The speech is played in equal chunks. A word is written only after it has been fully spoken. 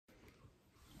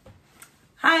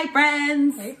Hi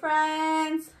friends! Hey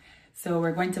friends! So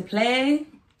we're going to play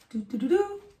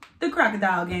the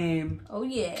crocodile game. Oh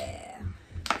yeah!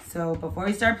 So before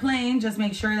we start playing, just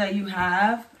make sure that you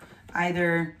have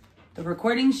either the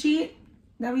recording sheet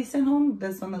that we sent home,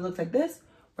 this one that looks like this,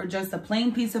 or just a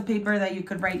plain piece of paper that you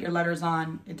could write your letters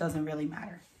on. It doesn't really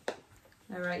matter.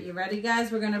 All right, you ready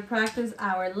guys? We're going to practice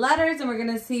our letters and we're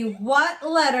going to see what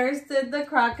letters did the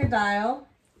crocodile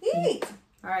eat.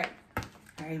 All right.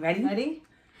 Are you ready? Ready?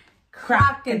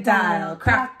 Crocodile,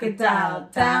 crocodile,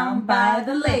 down by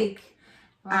the lake.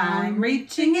 I'm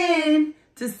reaching in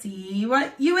to see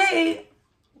what you ate.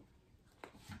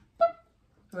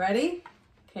 Ready?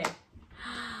 Okay.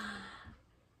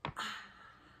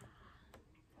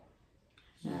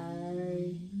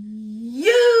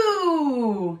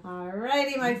 You!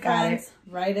 Alrighty, my friends.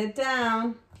 Write it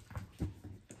down.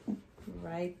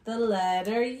 Write the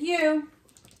letter U.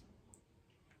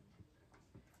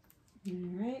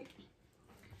 Alright.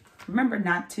 Remember,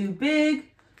 not too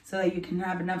big so that you can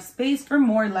have enough space for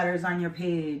more letters on your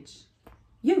page.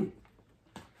 You.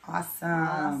 Awesome.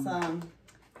 Awesome.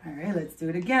 All right, let's do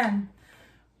it again.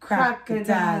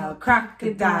 Crocodile,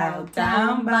 crocodile,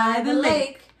 down by the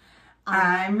lake.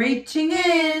 I'm reaching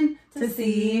in to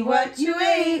see what you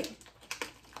ate.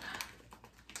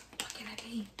 What can it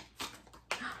be?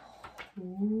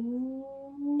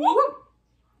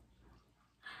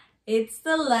 It's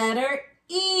the letter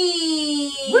E.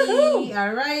 Woohoo!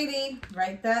 Alrighty.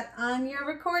 Write that on your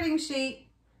recording sheet.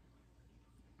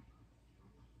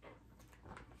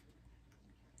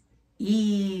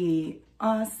 E.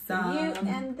 Awesome. U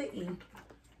and the E.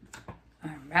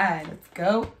 All right, let's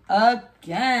go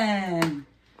again.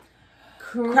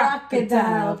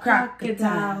 Crocodile,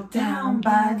 crocodile, down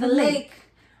by the lake.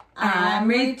 I'm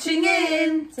reaching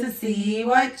in to see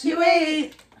what you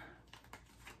ate.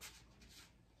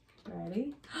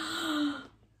 Ready?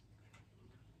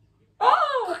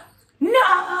 Oh! No!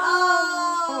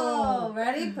 Oh!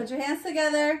 Ready? Put your hands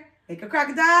together. Make a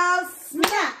crocodile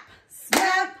snap,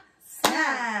 snap,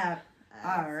 snap.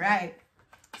 All right.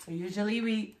 So usually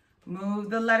we move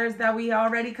the letters that we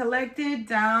already collected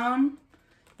down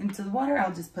into the water.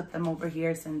 I'll just put them over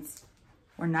here since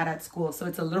we're not at school, so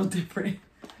it's a little different.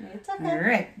 It's okay. All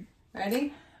right.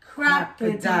 Ready?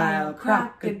 Crocodile,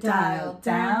 crocodile,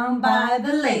 down by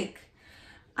the lake.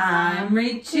 I'm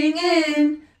reaching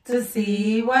in to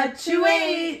see what you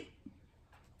ate.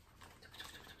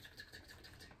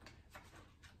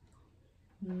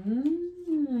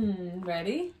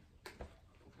 Ready?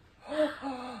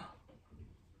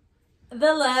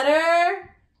 The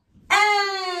letter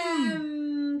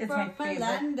M. It's for my favorite.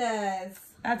 Melendez.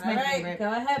 That's my favorite.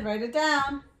 Go ahead, write it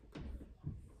down.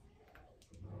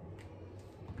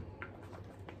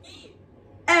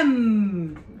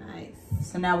 M. Nice.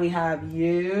 So now we have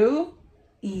U,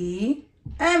 E,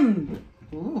 M.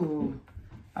 Ooh.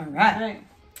 All right. All right.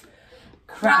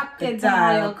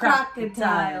 Crocodile,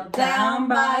 crocodile, down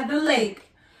by the lake.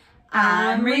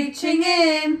 I'm reaching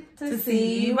in to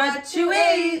see what you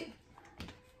ate.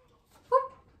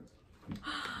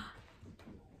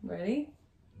 Ready?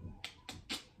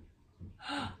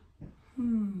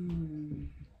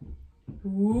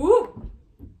 Ooh.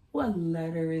 What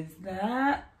letter is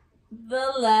that?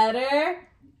 The letter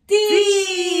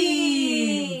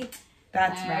D. D.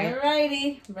 That's right.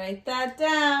 Alrighty, write that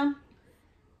down.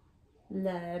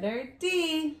 Letter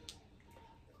D.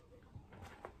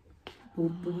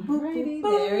 Boop, boop, boop, Alrighty,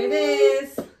 boop, there it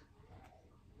is.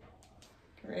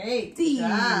 Great D.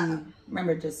 job.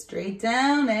 Remember, just straight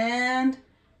down and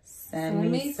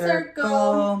semicircle.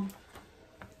 Semicircle.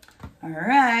 All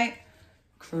right.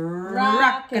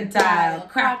 Crocodile,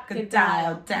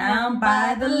 crocodile, down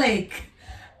by the lake.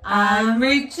 I'm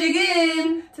reaching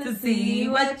in to see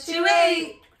what you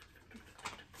ate.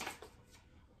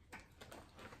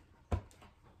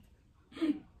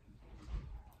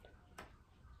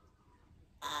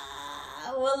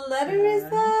 What letter is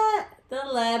that? The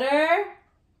letter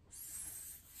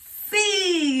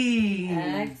C.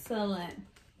 Excellent.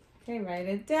 Okay, write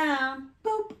it down.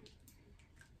 Boop.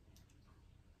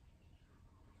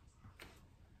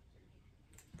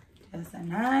 Just a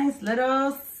nice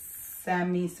little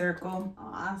semicircle.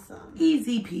 Awesome.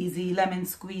 Easy peasy, lemon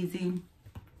squeezy.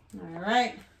 All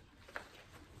right.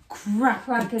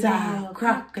 Crocodile,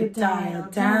 crocodile,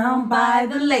 down by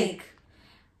the lake.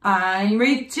 I'm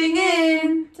reaching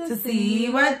in to see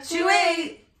what you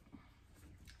ate.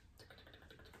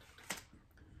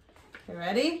 Okay,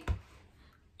 ready?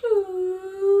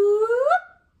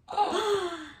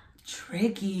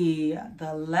 Tricky.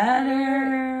 The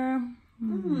letter.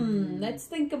 Let's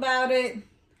think about it.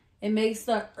 It makes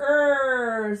the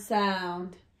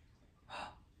sound.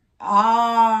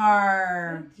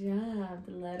 R. Good job.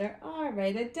 The letter R.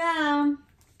 Write it down.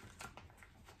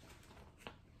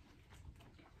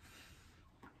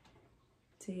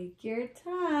 Take your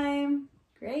time.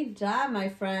 Great job, my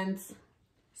friends.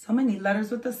 So many letters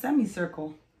with a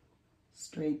semicircle.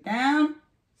 Straight down,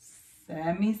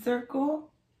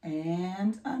 semicircle,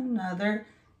 and another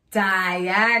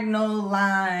diagonal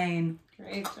line.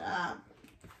 Great job.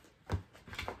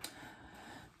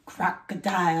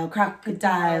 Crocodile,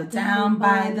 crocodile, down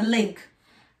by the lake.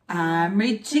 I'm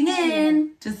reaching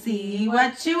in to see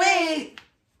what you ate.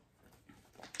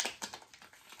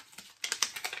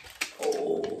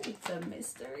 Oh, It's a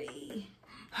mystery.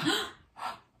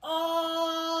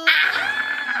 Oh!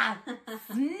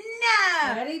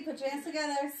 Snap! Ready? Put your hands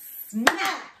together.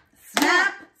 Snap!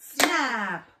 Snap!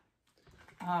 Snap!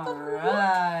 All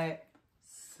right.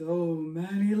 So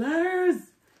many letters.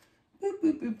 Boop,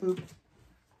 boop, boop, boop.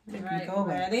 All right,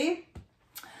 ready?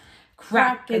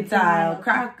 Crocodile,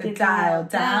 crocodile,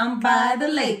 down by the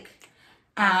lake.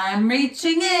 I'm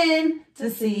reaching in to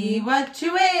see what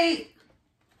you ate.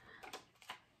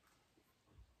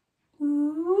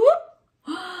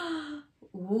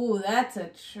 Ooh, that's a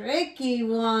tricky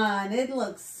one. It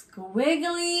looks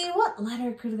squiggly. What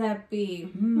letter could that be?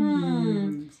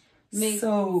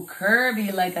 So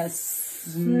curvy like a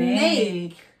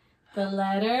snake. The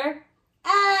letter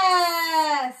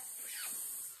S.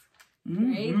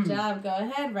 Great Mm-hmm. job. Go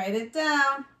ahead, write it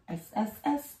down. S, S,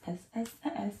 S, S, S,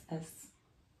 S, S.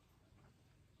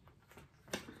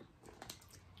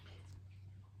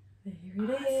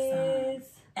 There it is.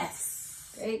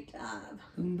 S. Great job.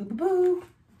 Boom, boom, boom, boom.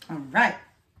 All right.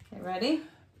 Okay, ready?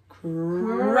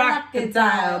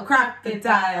 Crocodile,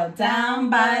 crocodile, down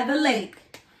by the lake.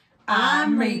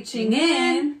 I'm reaching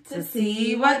in to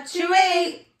see what you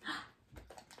ate.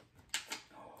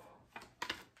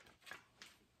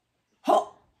 Ho!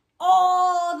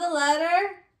 Oh, the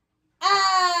letter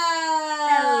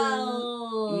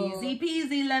L. Easy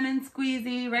peasy, lemon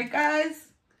squeezy, right guys?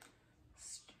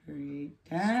 Straight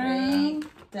down.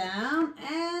 Straight down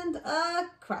and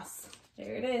across.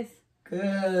 There it is.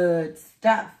 Good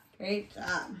stuff. Great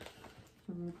job.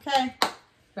 Okay.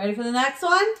 Ready for the next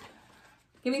one?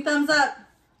 Give me thumbs up.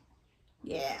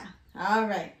 Yeah. All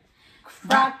right.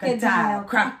 Crocodile,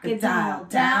 crocodile,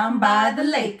 down by the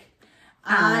lake.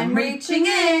 I'm reaching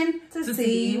in to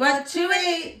see what you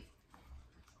ate.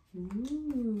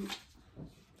 Ooh.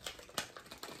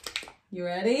 You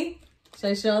ready? Should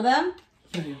I show them?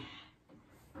 Yeah.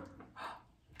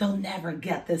 They'll never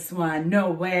get this one. No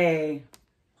way.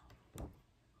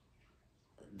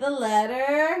 The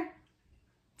letter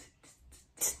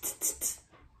T.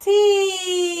 T.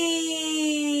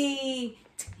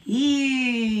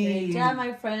 Great job,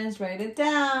 my friends. Write it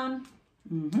down.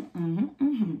 All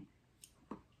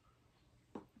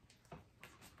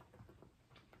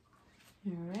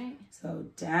right. So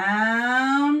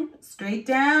down, straight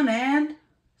down, and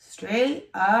straight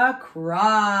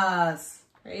across.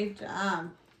 Great job.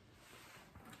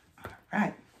 All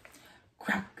right.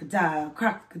 Crocodile,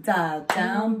 crocodile,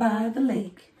 down by the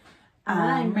lake.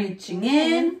 I'm reaching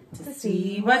in to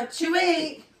see what you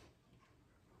ate.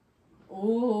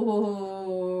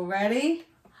 Ooh, ready?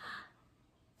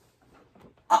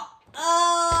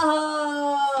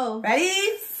 Oh!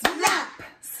 Ready? Snap,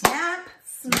 snap,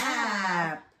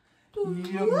 snap.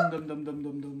 Yum, dum, dum, dum,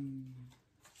 dum, dum.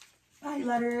 Bye,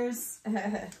 letters.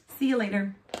 See you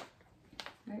later.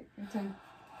 Right, your turn.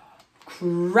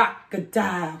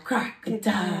 Crocodile,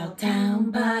 crocodile,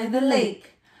 down by the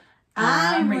lake.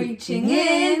 I'm reaching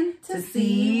in to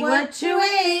see what you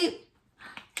ate.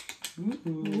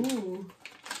 Ooh.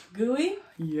 Gooey?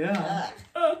 Yeah.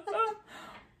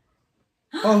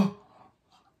 Oh.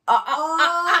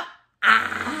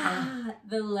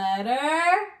 The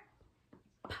letter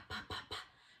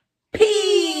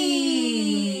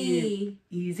P.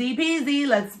 Easy peasy.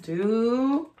 Let's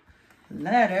do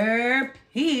letter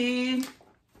P.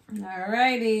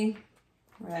 Alrighty.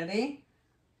 Ready?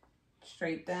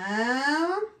 Straight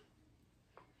down.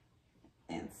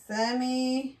 And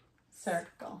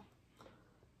semi-circle.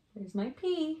 Here's my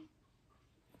P.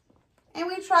 And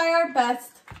we try our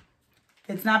best.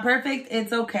 It's not perfect.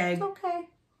 It's okay. It's okay.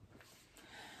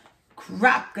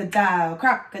 Crocodile,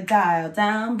 crocodile,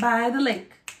 down by the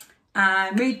lake.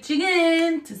 I'm reaching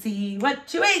in to see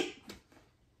what you ate.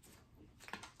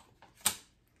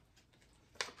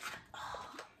 Oh,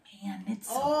 man, it's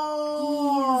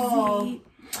so easy.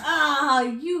 Ah,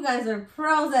 you guys are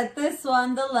pros at this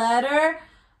one. The letter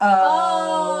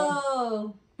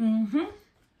O.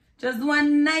 Just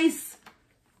one nice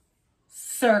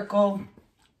circle.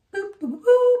 Boop, boop,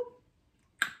 boop.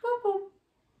 Boop, boop.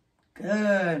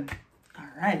 Good. All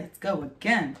right, let's go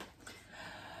again.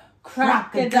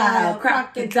 Crocodile,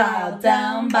 crocodile,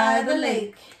 down by the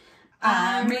lake.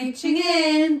 I'm reaching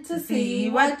in to see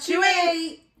what you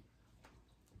ate.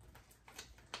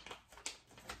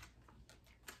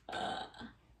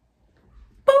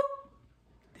 Boop.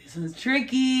 This one's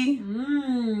tricky.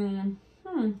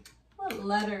 What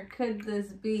letter could this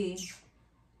be?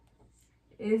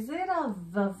 Is it a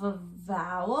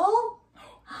vowel?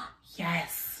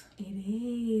 Yes. It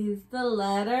is the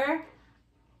letter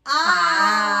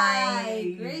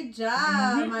I. Great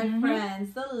job, my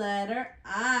friends. The letter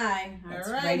I. Let's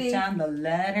write down the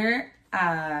letter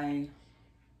I.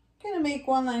 Gonna make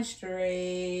one line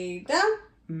straight down.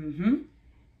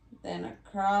 Then a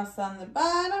cross on the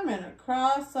bottom and a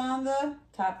cross on the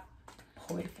top.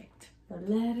 Perfect. The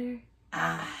letter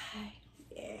I.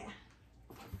 Yeah.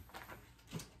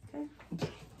 Okay.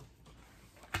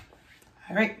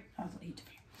 All right.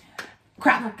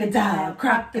 Crocodile,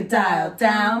 crocodile,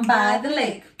 down by the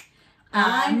lake.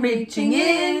 I'm reaching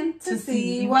in to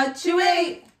see what you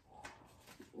ate.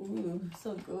 Ooh,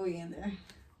 so gooey in there.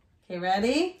 Okay,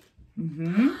 ready?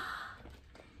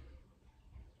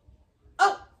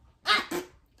 Oh!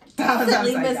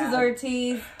 Silly Mrs.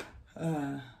 Ortiz.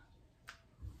 The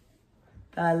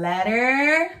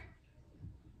letter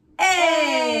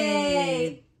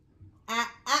A.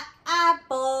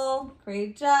 Apple.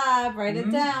 Great job. Write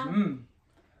it down.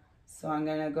 So I'm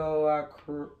going to go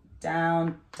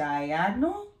down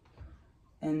diagonal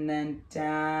and then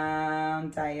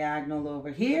down diagonal over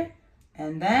here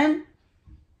and then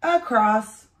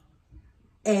across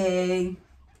A.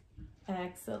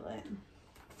 Excellent.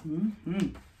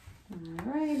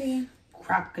 Alrighty.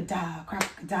 Crocodile,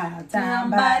 crocodile, down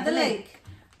by the lake.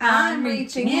 I'm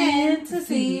reaching in to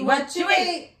see what you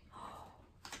ate.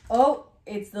 Oh,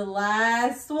 it's the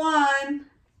last one.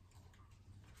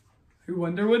 I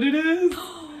wonder what it is.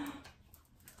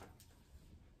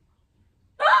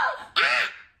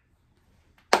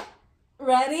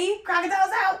 Ready?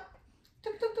 Crocodile's out.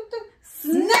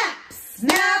 Snap,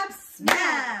 snap,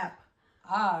 snap.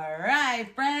 All right,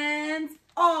 friends.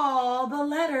 All the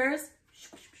letters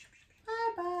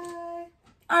Bye-bye.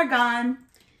 are gone.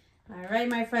 All right,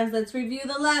 my friends, let's review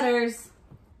the letters.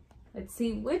 Let's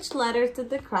see, which letters did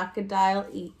the crocodile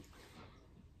eat?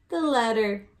 The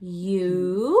letter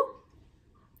U,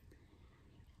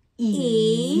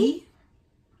 E,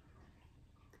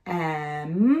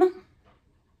 M,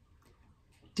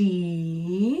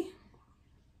 D,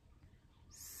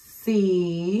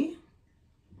 C,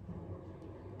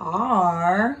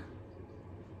 R,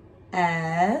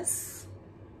 S,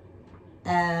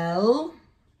 L,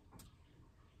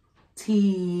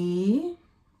 T,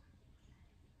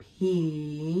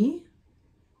 P,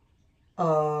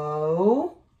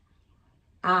 O,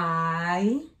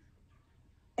 I,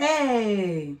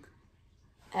 A.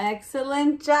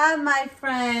 Excellent job, my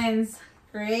friends.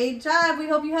 Great job. We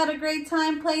hope you had a great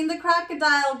time playing the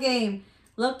crocodile game.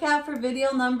 Look out for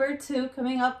video number 2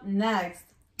 coming up next.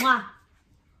 Mwah.